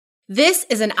This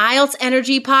is an IELTS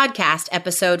Energy Podcast,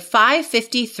 episode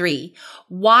 553,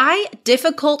 Why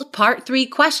Difficult Part 3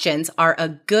 Questions Are a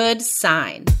Good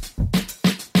Sign.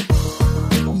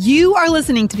 You are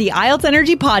listening to the IELTS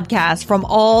Energy Podcast from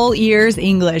All Ears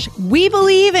English. We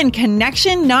believe in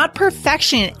connection, not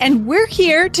perfection, and we're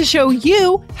here to show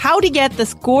you how to get the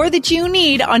score that you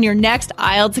need on your next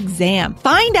IELTS exam.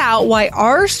 Find out why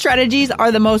our strategies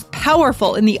are the most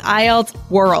powerful in the IELTS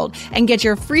world and get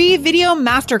your free video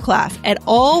masterclass at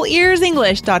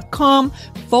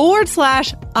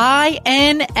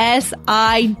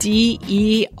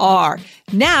allearsenglish.com/INSIDER.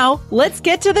 Now, let's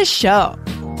get to the show.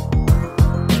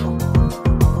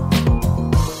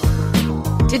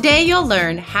 Today you'll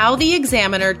learn how the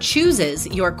examiner chooses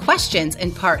your questions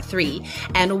in Part 3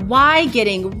 and why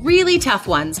getting really tough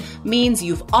ones means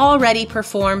you've already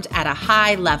performed at a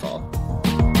high level.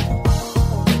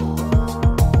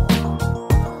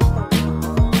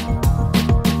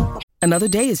 Another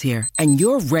day is here, and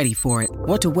you're ready for it.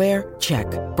 What to wear? Check.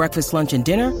 Breakfast, lunch, and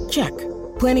dinner? Check.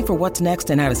 Planning for what's next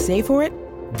and how to save for it?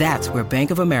 That's where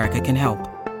Bank of America can help.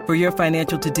 For your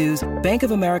financial to-dos, Bank of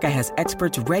America has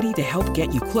experts ready to help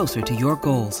get you closer to your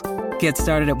goals. Get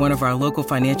started at one of our local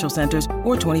financial centers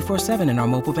or 24/7 in our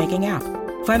mobile banking app.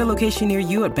 Find a location near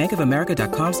you at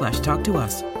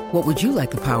bankofamerica.com/talktous. What would you like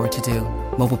the power to do?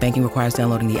 Mobile banking requires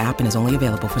downloading the app and is only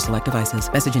available for select devices.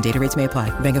 Message and data rates may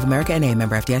apply. Bank of America N.A.,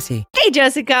 member FDIC. Hey,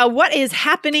 Jessica, what is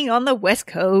happening on the West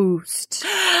Coast?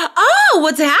 Oh,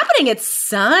 what's happening? It's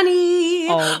sunny,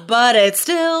 but it's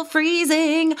still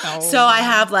freezing. So I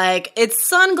have it's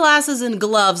sunglasses and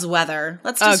gloves weather.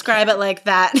 Let's describe it like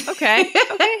that. Okay.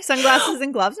 Sunglasses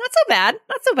and gloves. Not so bad.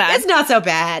 It's not so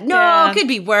bad. No, It could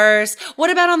be worse. What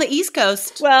about on the East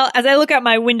Coast? Well, as I look out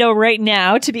my window right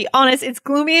now, to be honest, it's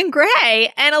gloomy and gray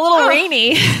and a little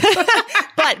rainy.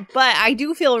 but I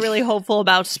do feel really hopeful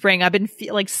about spring. I've been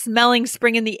smelling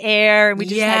spring in the air. And we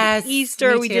just had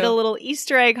Easter. We did a little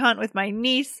Easter egg hunt with my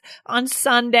niece on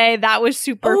Sunday. That was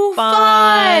super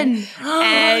fun.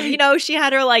 And, she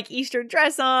had her Easter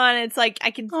dress on. It's I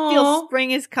can feel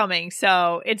spring is coming.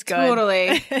 So it's good.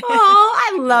 Totally.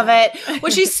 I love it.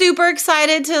 Was she super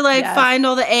excited to find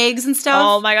all the eggs and stuff?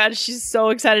 Oh my God. She's so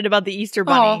excited about the Easter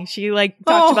bunny. She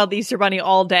talked about the Easter bunny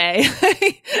all day.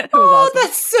 Awesome.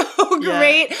 That's so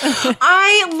great.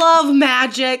 I love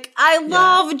magic. I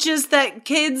love just that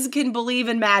kids can believe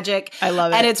in magic. I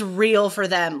love it. And it's real for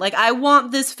them. I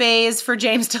want this phase for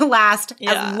James to last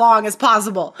as long as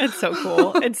possible. It's so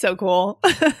cool. It's so cool.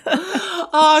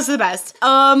 It's the best.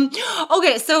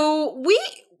 Okay, so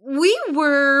we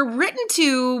were written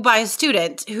to by a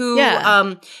student who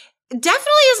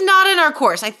definitely is not in our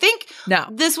course. I think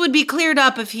this would be cleared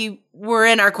up if he were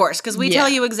in our course, because we tell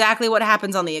you exactly what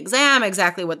happens on the exam,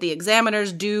 exactly what the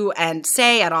examiners do and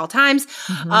say at all times.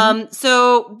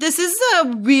 So this is a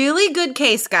really good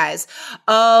case, guys,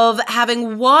 of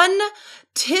having one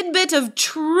tidbit of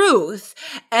truth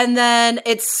and then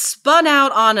it's spun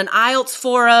out on an IELTS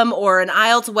forum or an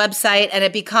IELTS website and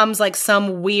it becomes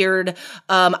some weird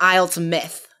IELTS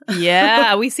myth.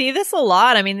 Yeah, we see this a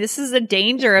lot. I mean, this is a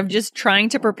danger of just trying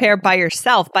to prepare by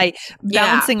yourself, by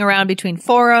bouncing around between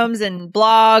forums and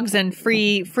blogs and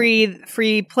free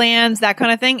plans, that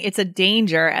kind of thing. It's a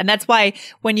danger. And that's why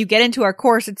when you get into our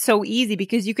course, it's so easy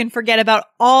because you can forget about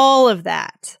all of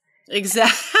that.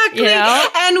 Exactly.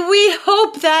 And we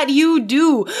hope that you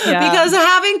do, because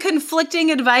having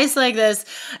conflicting advice like this,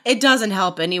 it doesn't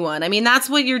help anyone. I mean, that's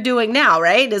what you're doing now,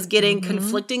 right? Is getting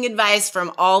conflicting advice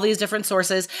from all these different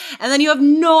sources. And then you have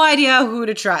no idea who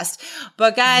to trust.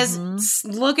 But guys,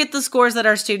 look at the scores that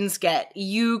our students get.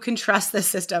 You can trust this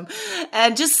system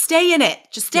and just stay in it.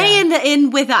 Just stay in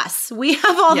with us. We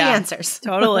have all the answers.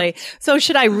 Totally. So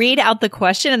should I read out the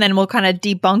question and then we'll kind of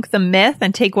debunk the myth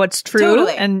and take what's true?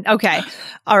 Totally. And okay.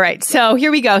 All right. So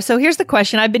here we go. So here's the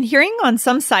question. I've been hearing on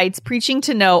some sites preaching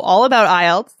to know all about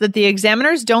IELTS that the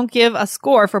examiners don't give a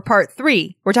score for part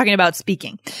 3. We're talking about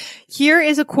speaking. Here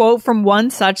is a quote from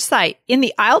one such site. In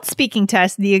the IELTS speaking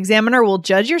test, the examiner will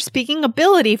judge your speaking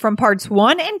ability from parts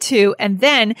 1 and 2. And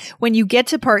then when you get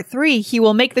to part 3, he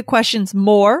will make the questions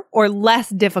more or less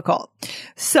difficult.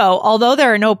 So although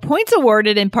there are no points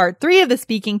awarded in part 3 of the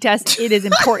speaking test, it is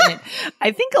important.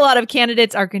 I think a lot of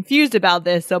candidates are confused about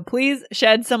this. So please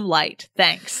shed some light.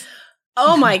 Thanks.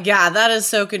 Oh my God, that is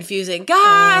so confusing.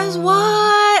 Guys,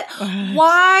 what?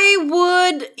 Why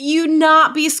would you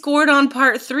not be scored on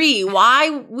part 3?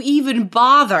 Why even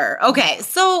bother? Okay,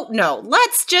 so no,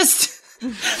 let's just...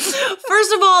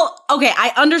 First of all, okay,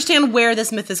 I understand where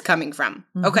this myth is coming from.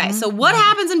 Okay, so what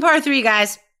happens in part 3,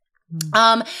 guys?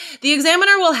 The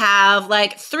examiner will have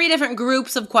like 3 different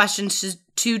groups of questions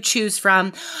to choose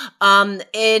from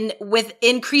with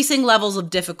increasing levels of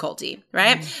difficulty,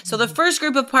 right? So the first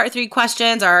group of part 3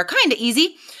 questions are kind of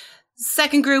easy.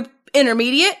 Second group,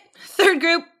 intermediate. Third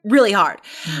group, really hard.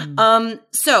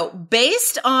 So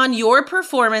based on your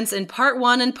performance in part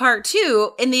 1 and part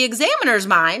 2, in the examiner's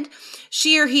mind,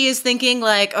 she or he is thinking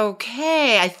like,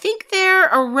 okay, I think they're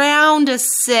around a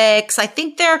 6. I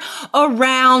think they're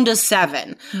around a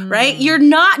 7, right? You're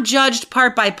not judged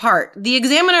part by part. The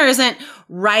examiner isn't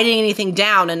writing anything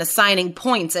down and assigning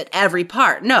points at every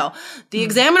part. No, the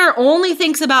examiner only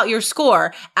thinks about your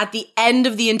score at the end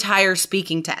of the entire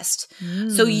speaking test.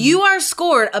 So you are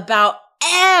scored about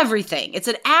everything. It's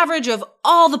an average of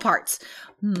all the parts.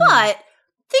 But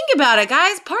think about it,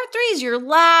 guys. Part 3 is your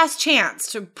last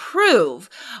chance to prove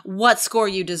what score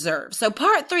you deserve. So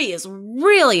part 3 is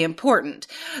really important.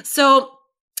 So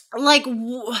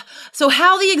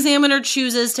how the examiner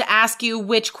chooses to ask you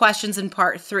which questions in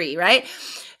part 3, right?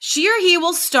 She or he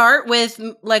will start with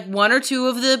like 1 or 2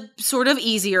 of the sort of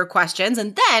easier questions.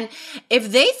 And then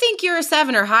if they think you're a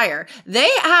 7 or higher, they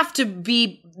have to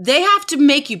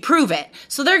make you prove it.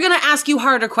 So they're going to ask you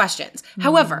harder questions.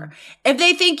 However, if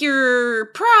they think you're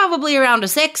probably around a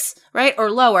 6, right,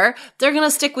 or lower, they're going to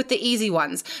stick with the easy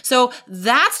ones. So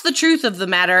that's the truth of the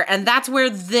matter. And that's where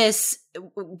this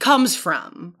comes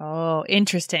from. Oh,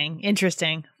 interesting.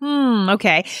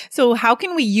 Okay. So how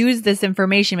can we use this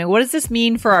information? I mean, what does this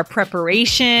mean for our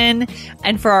preparation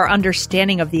and for our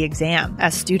understanding of the exam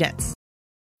as students?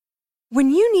 When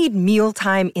you need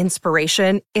mealtime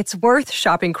inspiration, it's worth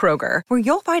shopping Kroger, where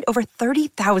you'll find over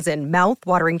 30,000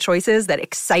 mouth-watering choices that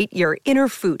excite your inner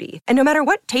foodie. And no matter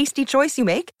what tasty choice you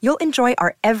make, you'll enjoy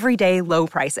our everyday low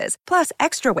prices, plus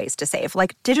extra ways to save,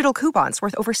 like digital coupons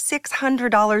worth over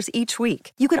 $600 each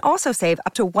week. You can also save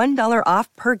up to $1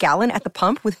 off per gallon at the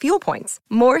pump with fuel points.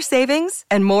 More savings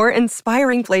and more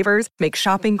inspiring flavors make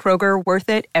shopping Kroger worth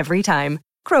it every time.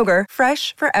 Kroger,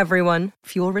 fresh for everyone.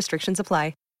 Fuel restrictions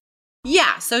apply.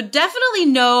 Yeah, so definitely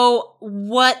know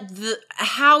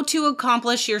how to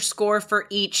accomplish your score for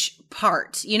each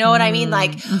part. You know what I mean?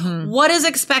 Like, what is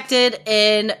expected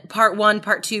in part 1,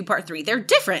 part 2, part 3? They're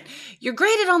different. You're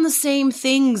graded on the same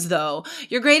things, though.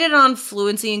 You're graded on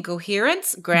fluency and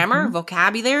coherence, grammar,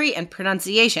 vocabulary, and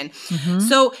pronunciation.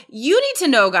 So you need to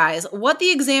know, guys, what the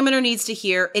examiner needs to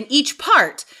hear in each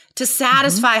part to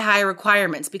satisfy high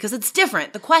requirements, because it's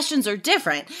different. The questions are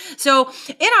different. So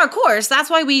in our course, that's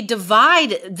why we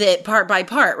divide the part by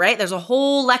part, right? There's a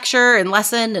whole lecture and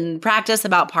lesson and practice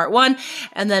about part 1,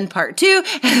 and then part 2,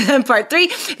 and then part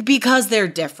 3, because they're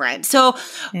different. So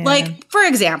like, for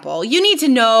example, you need to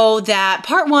know that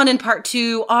part 1 and part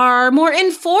 2 are more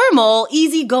informal,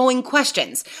 easygoing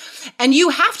questions. And you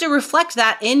have to reflect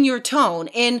that in your tone,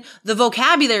 in the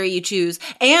vocabulary you choose,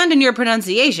 and in your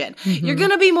pronunciation. You're going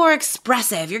to be more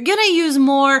expressive. You're going to use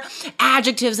more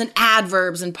adjectives and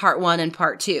adverbs in part 1 and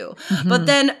part 2. But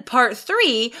then part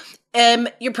 3,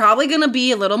 you're probably going to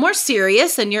be a little more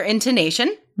serious in your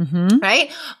intonation, right?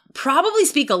 Probably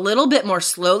speak a little bit more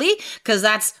slowly, because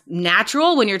that's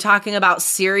natural when you're talking about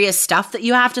serious stuff that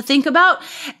you have to think about.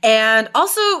 And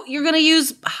also, you're going to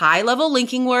use high-level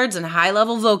linking words and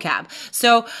high-level vocab.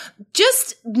 So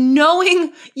just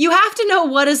knowing, you have to know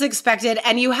what is expected,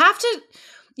 and you have to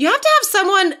have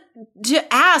someone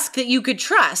to ask that you could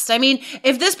trust. I mean,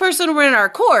 if this person were in our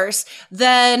course,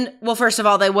 then, well, first of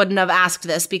all, they wouldn't have asked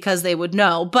this because they would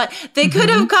know, but they could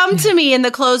have come to me in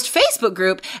the closed Facebook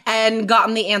group and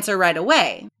gotten the answer right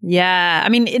away. Yeah. I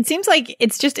mean, it seems like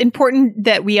it's just important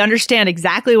that we understand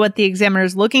exactly what the examiner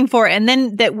is looking for, and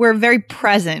then that we're very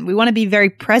present. We want to be very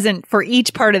present for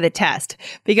each part of the test,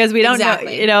 because we don't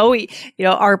know,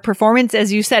 our performance,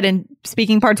 as you said, in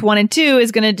speaking parts 1 and 2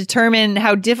 is going to determine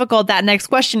how difficult that next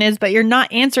question is, but you're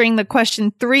not answering the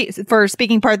question 3 for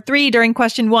speaking part 3 during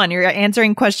question 1. You're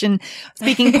answering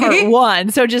speaking part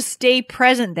 1. So just stay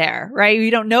present there, right?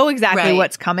 We don't know exactly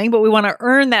what's coming, but we want to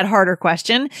earn that harder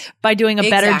question by doing a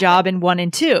better job in 1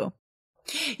 and 2.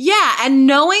 Yeah, and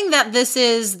knowing that this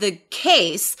is the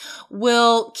case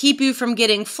will keep you from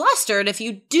getting flustered if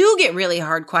you do get really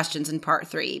hard questions in part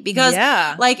 3. Because,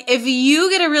 like, if you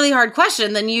get a really hard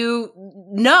question, then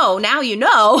now you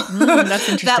know that's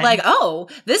interesting. that, like, oh,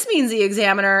 this means the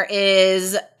examiner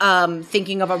is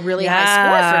thinking of a really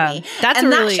high score for me.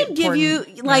 That should give you,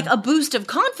 like, a boost of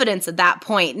confidence at that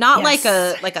point, not like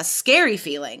a scary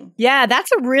feeling. Yeah,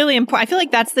 that's a really important. I feel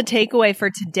like that's the takeaway for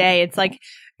today. It's like,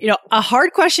 a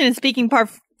hard question in speaking part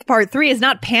 3 is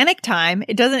not panic time.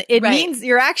 It means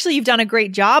you've done a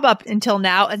great job up until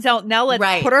now. And so now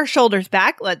let's put our shoulders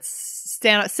back. Let's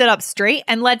sit up straight,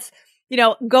 and let's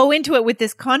go into it with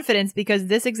this confidence because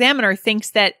this examiner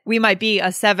thinks that we might be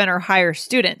a 7 or higher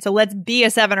student. So let's be a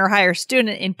 7 or higher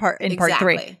student in part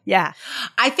 3. Yeah.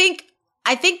 I think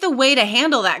the way to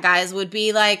handle that, guys, would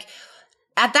be like,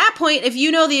 at that point, if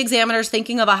you know the examiner's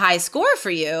thinking of a high score for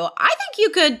you, I think you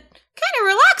could kind of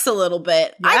relax a little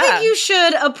bit. Yeah. I think you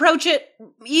should approach it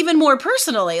even more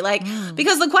personally,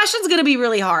 because the question's going to be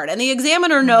really hard and the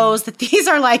examiner knows that these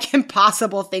are like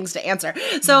impossible things to answer.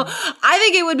 So I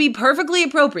think it would be perfectly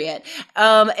appropriate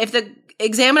if the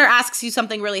examiner asks you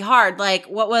something really hard, like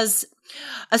what was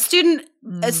a student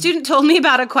told me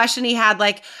about a question he had,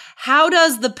 like, how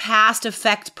does the past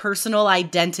affect personal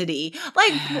identity?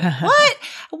 Like,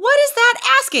 what is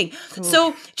that asking? Ooh.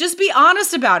 So just be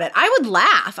honest about it. I would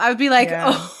laugh. I would be like,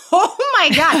 oh my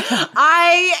God,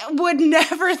 I would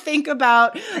never think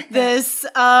about this.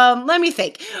 Let me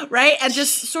think, right? And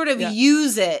just sort of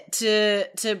use it to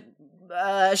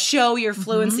show your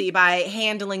fluency by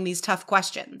handling these tough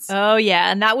questions. Oh yeah.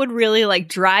 And that would really like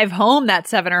drive home that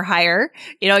 7 or higher.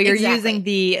 You're using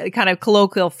the kind of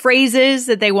colloquial phrases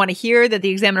that they want to hear that the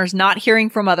examiner's not hearing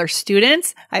from other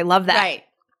students. I love that. Right.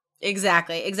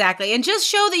 Exactly. And just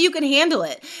show that you can handle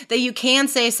it, that you can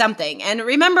say something. And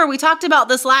remember, we talked about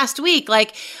this last week,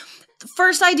 like, the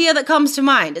first idea that comes to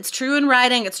mind. It's true in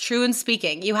writing. It's true in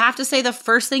speaking. You have to say the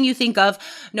first thing you think of,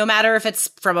 no matter if it's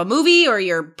from a movie or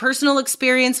your personal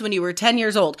experience when you were 10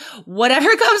 years old.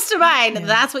 Whatever comes to mind,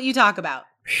 that's what you talk about.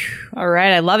 All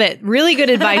right. I love it. Really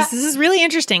good advice. This is really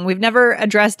interesting. We've never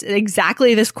addressed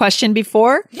exactly this question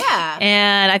before. Yeah.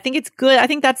 And I think it's good. I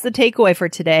think that's the takeaway for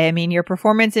today. I mean, your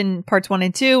performance in parts 1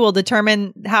 and 2 will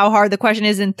determine how hard the question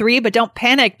is in 3, but don't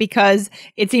panic because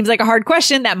it seems like a hard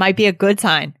question. That might be a good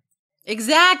sign.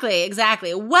 Exactly.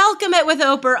 Welcome it with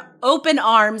open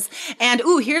arms. And,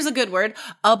 here's a good word,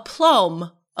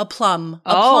 aplomb. Aplomb.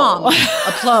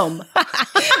 That's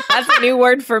a new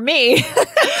word for me.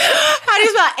 How do you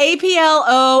spell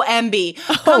APLOMB?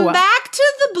 Come back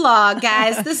to the blog,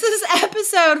 guys. This is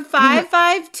episode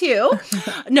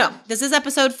 552. No, this is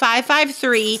episode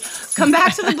 553. Come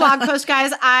back to the blog post,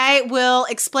 guys. I will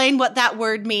explain what that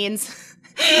word means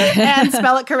and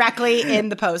spell it correctly in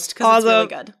the post because it's really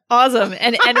good. Awesome.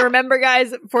 And remember,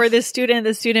 guys, for this student,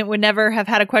 the student would never have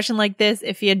had a question like this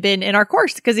if he had been in our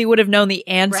course because he would have known the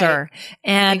answer. Right.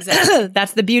 And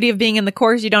that's the beauty of being in the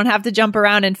course. You don't have to jump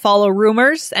around and follow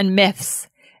rumors and myths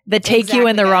that take you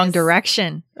in the wrong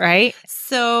direction, right?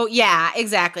 So yeah,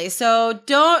 exactly. So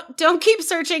don't keep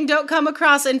searching. Don't come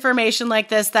across information like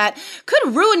this that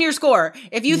could ruin your score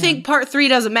if you think part 3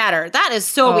 doesn't matter. That is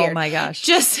so weird. Oh my gosh.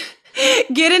 Just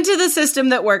get into the system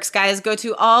that works, guys. Go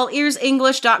to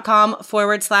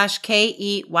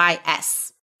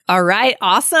allearsenglish.com/KEYS. All right.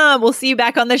 Awesome. We'll see you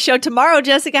back on the show tomorrow,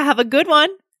 Jessica. Have a good one.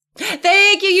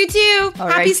 Thank you. You too.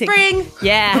 Happy spring.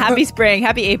 Happy spring.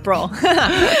 Happy April. All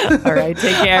right.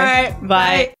 Take care. All right.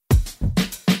 Bye.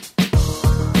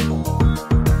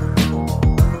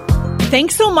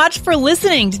 Thanks so much for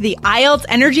listening to the IELTS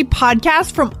Energy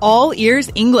Podcast from All Ears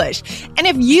English. And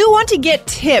if you want to get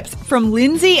tips from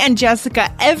Lindsay and Jessica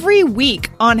every week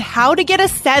on how to get a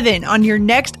 7 on your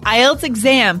next IELTS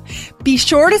exam, be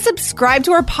sure to subscribe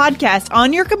to our podcast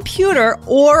on your computer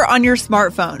or on your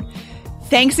smartphone.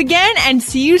 Thanks again and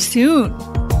see you soon.